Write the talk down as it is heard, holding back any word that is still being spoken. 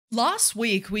Last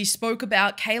week, we spoke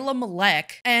about Kayla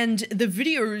Malecc and the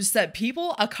videos that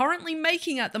people are currently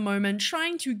making at the moment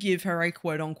trying to give her a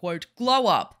quote-unquote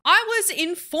glow-up. I was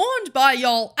informed by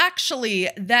y'all, actually,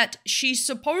 that she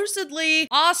supposedly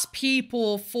asked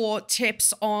people for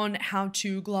tips on how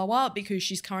to glow up because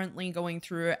she's currently going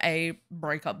through a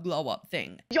breakup glow-up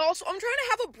thing. Y'all, so I'm trying to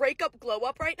have a breakup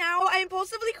glow-up right now. I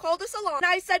impulsively called a salon and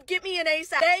I said, get me an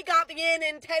ASAP. They got me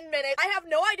in 10 minutes. I have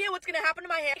no idea what's gonna happen to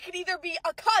my hair. It could either be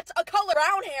a cut, a color,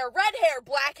 brown hair, red hair,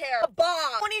 black hair, a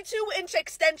bob, 22-inch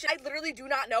extension. I literally do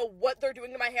not know what they're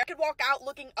doing to my hair. I could walk out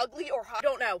looking ugly or hot. I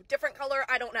don't know. Different color,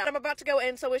 I don't know. I'm about to go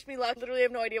in, so wish me luck. Literally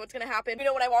have no idea what's gonna happen. You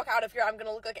know, when I walk out of here, I'm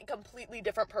gonna look like a completely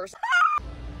different person.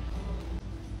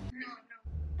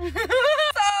 So,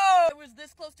 I was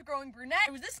this close to growing brunette.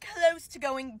 I was this close to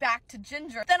going back to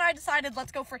ginger. Then I decided,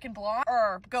 let's go freaking blonde,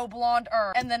 go blonde,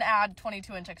 and then add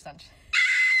 22-inch extension.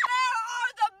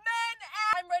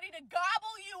 I'm ready to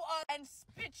gobble you up and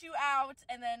spit you out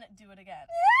and then do it again.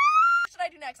 What should I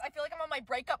do next? I feel like I'm on my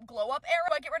breakup glow-up era.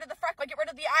 Do I get rid of the freckles? Do I get rid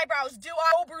of the eyebrows? Do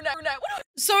I go brunette? What do I...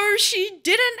 So she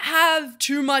didn't have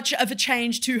too much of a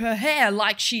change to her hair.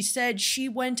 Like she said, she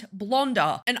went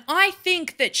blonder. And I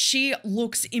think that she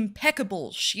looks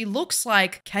impeccable. She looks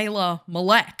like Kayla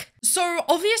Malecc. So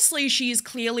obviously she is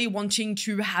clearly wanting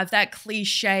to have that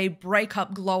cliche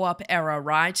breakup glow up era,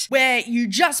 right? Where you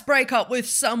just break up with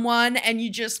someone and you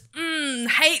just,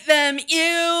 hate them,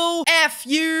 ew, F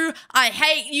you, I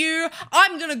hate you,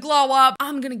 I'm gonna glow up,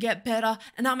 I'm gonna get better,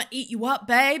 and I'm gonna eat you up,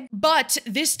 babe. But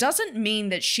this doesn't mean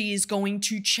that she is going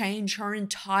to change her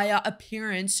entire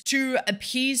appearance to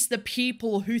appease the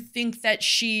people who think that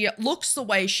she looks the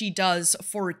way she does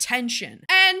for attention.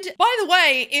 And by the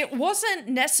way, it wasn't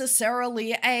necessarily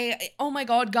a, oh my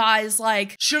god, guys,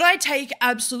 like, should I take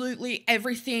absolutely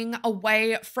everything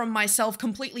away from myself,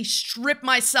 completely strip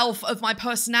myself of my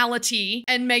personality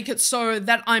and make it so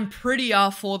that I'm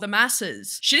prettier for the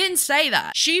masses? She didn't say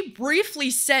that. She briefly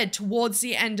said towards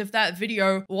the end of that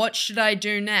video, what should I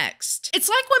do next? It's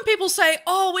like when people say,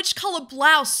 oh, which color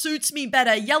blouse suits me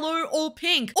better, yellow or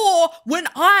pink? Or when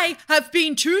I have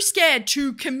been too scared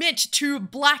to commit to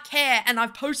black hair and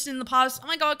I've posted in the past, oh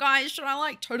my god, guys, should I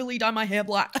like totally dye my hair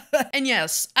black? And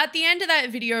yes, at the end of that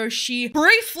video, she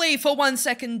briefly for 1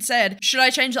 second said, should I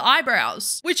change the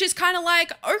eyebrows? Which is kind of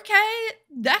like, okay,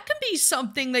 that can be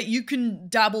something that you can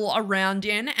dabble around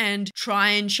in and try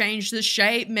and change the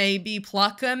shape, maybe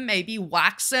pluck them, maybe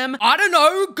wax them. I don't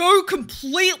know, go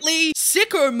completely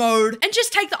sicko mode and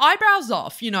just take the eyebrows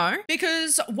off, you know?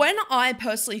 Because when I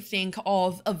personally think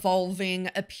of evolving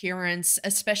appearance,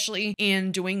 especially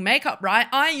in doing makeup, right?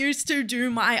 I used to do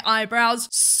my eyebrows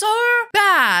so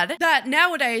bad that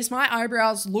nowadays my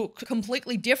eyebrows look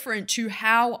completely different to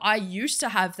how I used to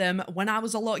have them when I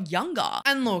was a lot younger.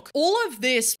 And look, all of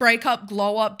this breakup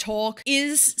glow up talk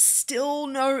is still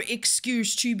no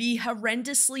excuse to be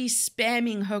horrendously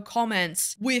spamming her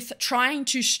comments with trying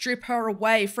to strip her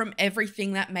away from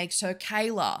everything that makes her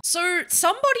Kayla. So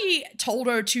somebody told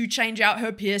her to change out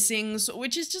her piercings,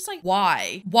 which is just like,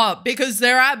 why? What? Because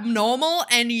they're abnormal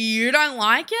and you don't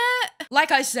like it?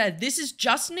 Like I said, this is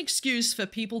just an excuse for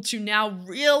people to now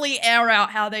really air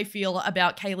out how they feel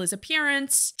about Kayla's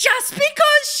appearance just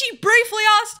because she briefly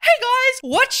asked, hey guys,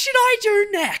 what should I do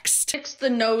next? Fix the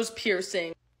nose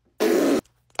piercing.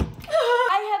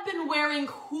 I have been wearing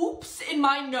hoops in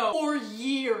my nose for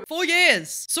years. 4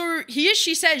 years. So here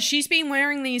she says she's been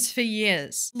wearing these for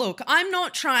years. Look, I'm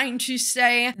not trying to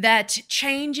say that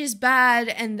change is bad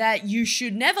and that you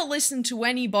should never listen to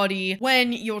anybody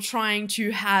when you're trying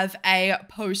to have a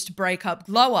post-breakup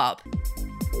glow up.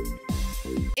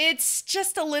 It's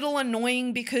just a little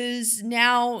annoying because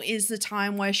now is the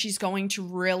time where she's going to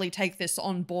really take this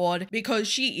on board because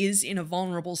she is in a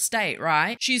vulnerable state,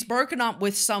 right? She's broken up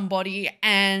with somebody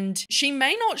and she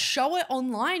may not show it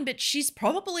online, but she's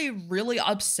probably really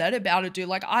upset about it, dude.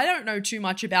 Like, I don't know too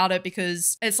much about it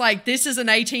because it's like, this is an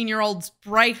 18-year-old's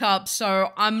breakup,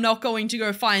 so I'm not going to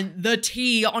go find the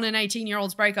tea on an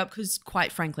 18-year-old's breakup because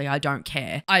quite frankly, I don't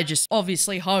care. I just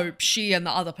obviously hope she and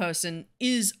the other person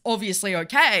is obviously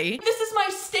okay. This is my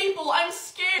staple. I'm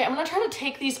scared. Okay, I'm gonna try to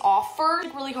take these off first.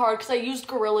 It's really hard because I used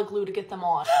Gorilla Glue to get them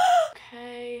on.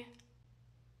 Okay.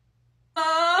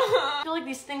 I feel like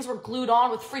these things were glued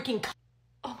on with freaking...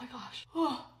 Oh my gosh.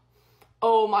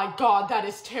 Oh my god, that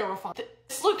is terrifying.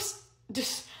 This looks... I'm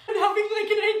having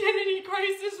like an identity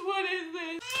crisis. What is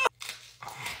this?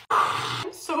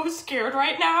 I'm so scared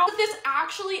right now. If this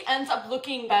actually ends up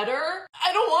looking better,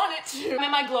 I don't want it to. I'm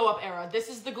in my glow up era. This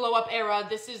is the glow up era.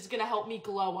 This is gonna help me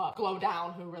glow up. Glow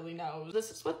down, who really knows? This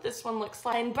is what this one looks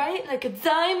like. And bright like a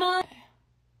diamond.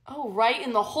 Oh, right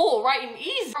in the hole, right in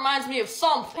easy. Reminds me of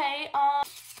something. Okay,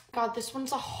 God, this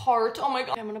one's a heart. Oh my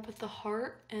God. Okay, I'm gonna put the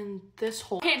heart in this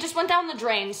hole. Okay, it just went down the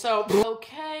drain, so.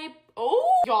 Okay.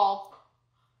 Oh, y'all.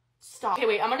 Stop. Okay,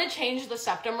 wait, I'm gonna change the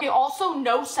septum. Okay, also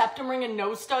no septum ring and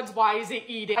no studs. Why is it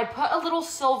eating? I put a little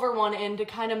silver one in to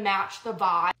kind of match the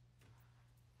vibe.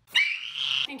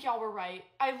 I think y'all were right.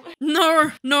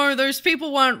 No, those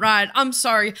people weren't right. I'm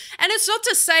sorry. And it's not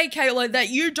to say, Kayla, that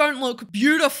you don't look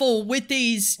beautiful with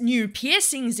these new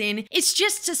piercings in. It's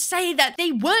just to say that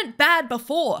they weren't bad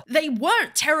before. They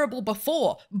weren't terrible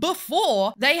before.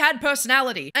 Before, they had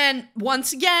personality. And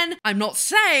once again, I'm not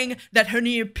saying that her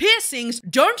new piercings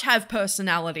don't have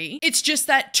personality. It's just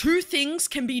that two things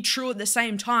can be true at the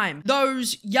same time.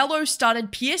 Those yellow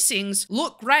studded piercings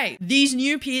look great. These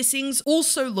new piercings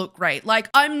also look great. Like,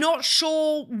 I'm not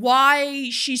sure why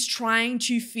she's trying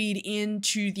to feed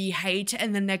into the hate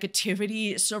and the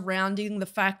negativity surrounding the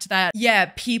fact that,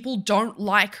 yeah, people don't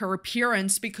like her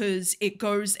appearance because it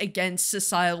goes against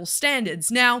societal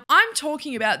standards. Now, I'm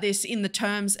talking about this in the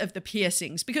terms of the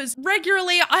piercings because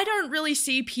regularly I don't really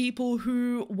see people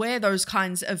who wear those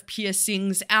kinds of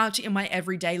piercings out in my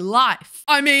everyday life.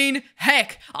 I mean,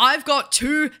 heck, I've got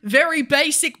two very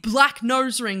basic black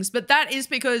nose rings, but that is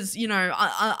because, you know,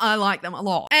 I like them a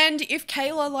lot. And if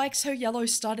Kayla likes her yellow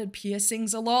studded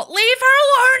piercings a lot, leave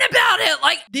her alone about it.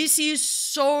 Like, this is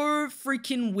so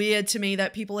freaking weird to me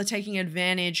that people are taking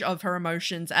advantage of her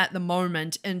emotions at the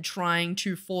moment and trying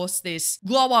to force this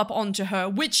glow up onto her,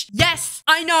 which, yes,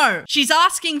 I know she's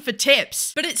asking for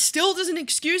tips, but it still doesn't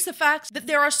excuse the fact that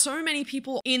there are so many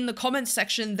people in the comments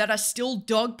section that are still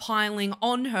dogpiling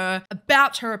on her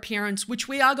about her appearance, which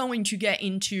we are going to get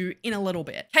into in a little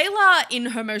bit. Kayla, in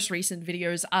her most recent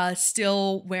videos, are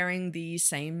still wearing the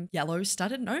same yellow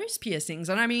studded nose piercings.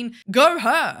 And I mean, go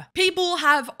her. People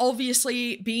have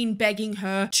obviously been begging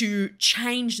her to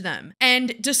change them.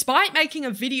 And despite making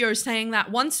a video saying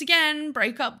that, once again,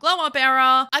 breakup glow up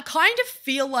era, I kind of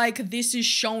feel like this is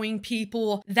showing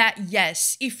people that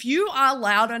yes, if you are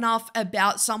loud enough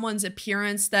about someone's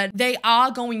appearance, that they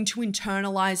are going to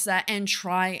internalize that and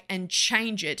try and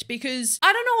change it. Because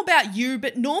I don't know about you,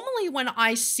 but normally when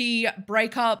I see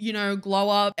breakup, you know, glow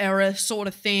up era sort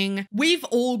of thing, we've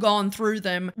all gone through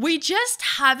them. We just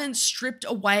haven't stripped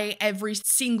away every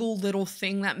single little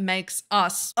thing that makes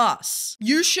us us.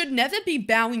 You should never be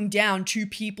bowing down to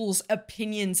people's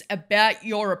opinions about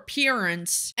your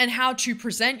appearance and how to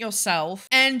present yourself,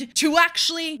 and to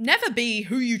actually never be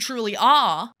who you truly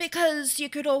are, because you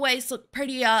could always look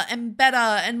prettier and better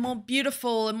and more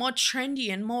beautiful and more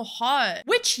trendy and more hot.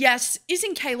 Which, yes,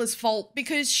 isn't Kayla's fault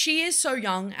because she is so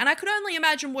young, and I could only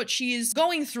imagine what she is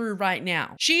going through right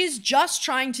now. She is just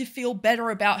trying to feel better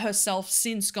about herself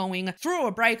since going through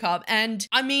a breakup, and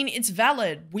I mean, it's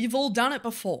valid. We've all done it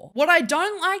before. What I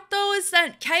don't like though is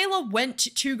that Kayla went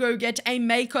to go get a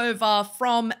makeover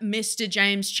from Mr.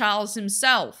 James Charles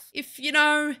himself. If you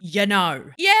know, you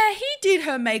know. Yeah, he did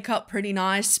her makeup pretty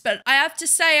nice, but I have to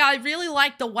say I really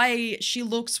like the way she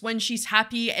looks when she's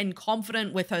happy and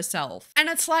confident with herself. And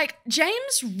it's like,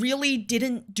 James really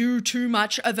didn't do too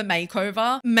much of a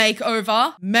makeover,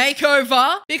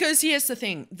 because here's the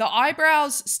thing, the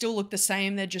eyebrows still look the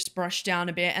same, they're just brushed down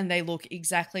a bit and they look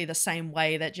exactly the same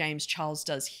way that James Charles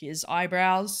does his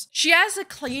eyebrows. She has a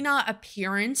cleaner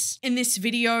appearance in this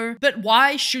video, but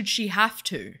why should she have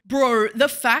to? Bro, the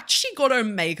fact she got her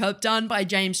makeup done by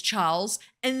James Charles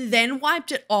and then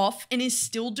wiped it off and is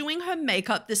still doing her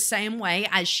makeup the same way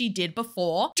as she did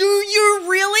before. Do you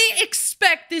really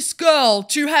expect this girl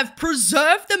to have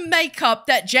preserved the makeup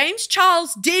that James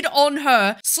Charles did on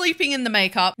her, sleeping in the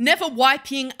makeup, never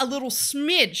wiping a little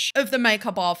smidge of the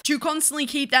makeup off, to constantly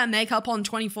keep that makeup on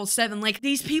 24/7? Like,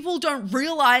 these people don't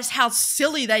realize how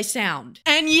silly they sound.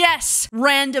 And yes,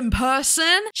 random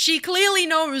person, she clearly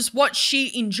knows what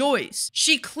she enjoys.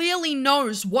 She clearly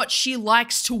knows what she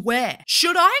likes to wear.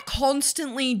 Should I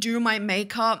constantly do my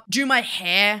makeup, do my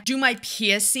hair, do my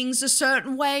piercings a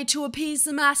certain way to appease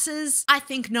the masses? I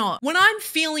think not. When I'm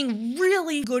feeling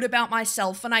really good about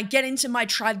myself and I get into my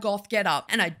trad goth getup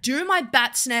and I do my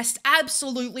bat's nest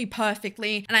absolutely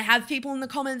perfectly, and I have people in the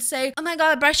comments say, oh my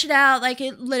god, brush it out, like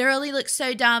it literally looks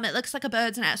so dumb, it looks like a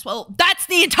bird's nest. Well, that's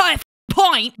the entire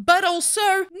point. But also,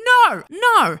 no,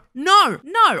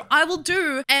 I will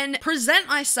do and present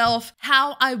myself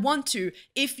how I want to.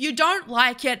 If you don't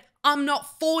like it, I'm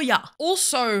not for ya.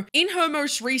 Also, in her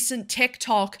most recent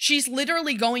TikTok, she's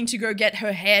literally going to go get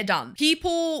her hair done.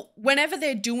 People, whenever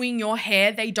they're doing your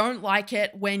hair, they don't like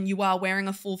it when you are wearing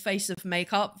a full face of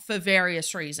makeup for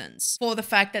various reasons. For the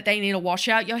fact that they need to wash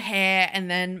out your hair and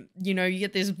then, you know, you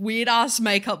get this weird ass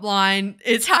makeup line.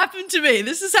 It's happened to me.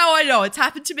 This is how I know. It's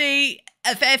happened to me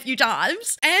a fair few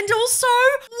times. And also,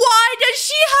 why does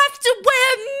she have to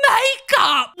wear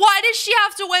makeup? Why does she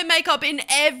have to wear makeup in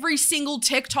every single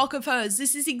TikTok of hers?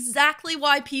 This is exactly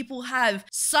why people have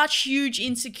such huge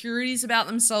insecurities about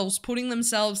themselves, putting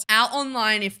themselves out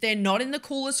online if they're not in the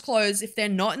coolest clothes, if they're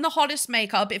not in the hottest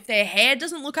makeup, if their hair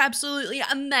doesn't look absolutely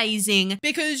amazing,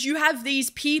 because you have these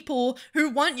people who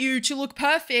want you to look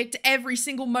perfect every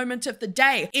single moment of the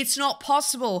day. It's not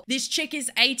possible. This chick is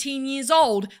 18 years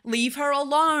old. Leave her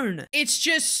alone. It's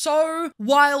just so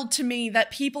wild to me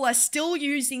that people are still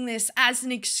using this as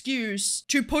an excuse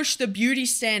to push the beauty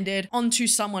standard onto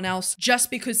someone else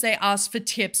just because they ask for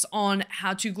tips on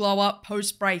how to glow up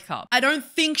post-breakup. I don't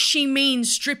think she means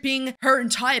stripping her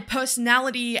entire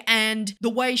personality and the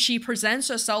way she presents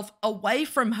herself away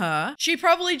from her. She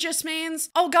probably just means,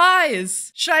 oh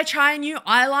guys, should I try a new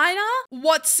eyeliner?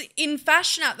 What's in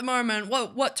fashion at the moment?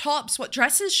 What tops, what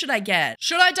dresses should I get?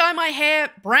 Should I dye my hair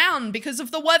brown because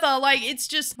of the weather? Like, it's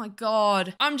just, my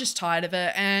God, I'm just tired of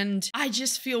it. And I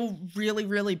just feel really,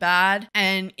 really bad.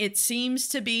 And it seems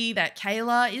to be that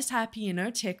Kayla is happy in her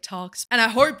TikToks. And I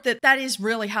hope that that is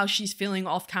really how she's feeling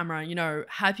off camera, you know,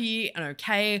 happy and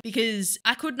okay, because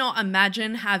I could not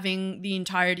imagine having the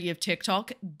entirety of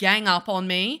TikTok gang up on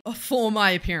me for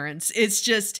my appearance. It's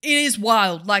just, it is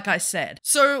wild, like I said.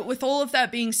 So with all of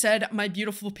that being said, my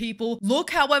beautiful people,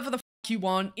 look however the you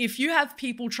want. If you have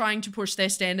people trying to push their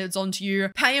standards onto you,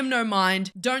 pay them no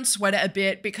mind. Don't sweat it a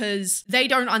bit because they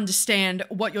don't understand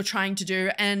what you're trying to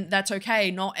do, and that's okay.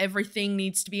 Not everything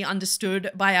needs to be understood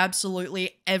by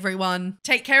absolutely everyone.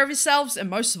 Take care of yourselves, and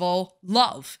most of all,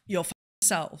 love your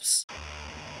selves.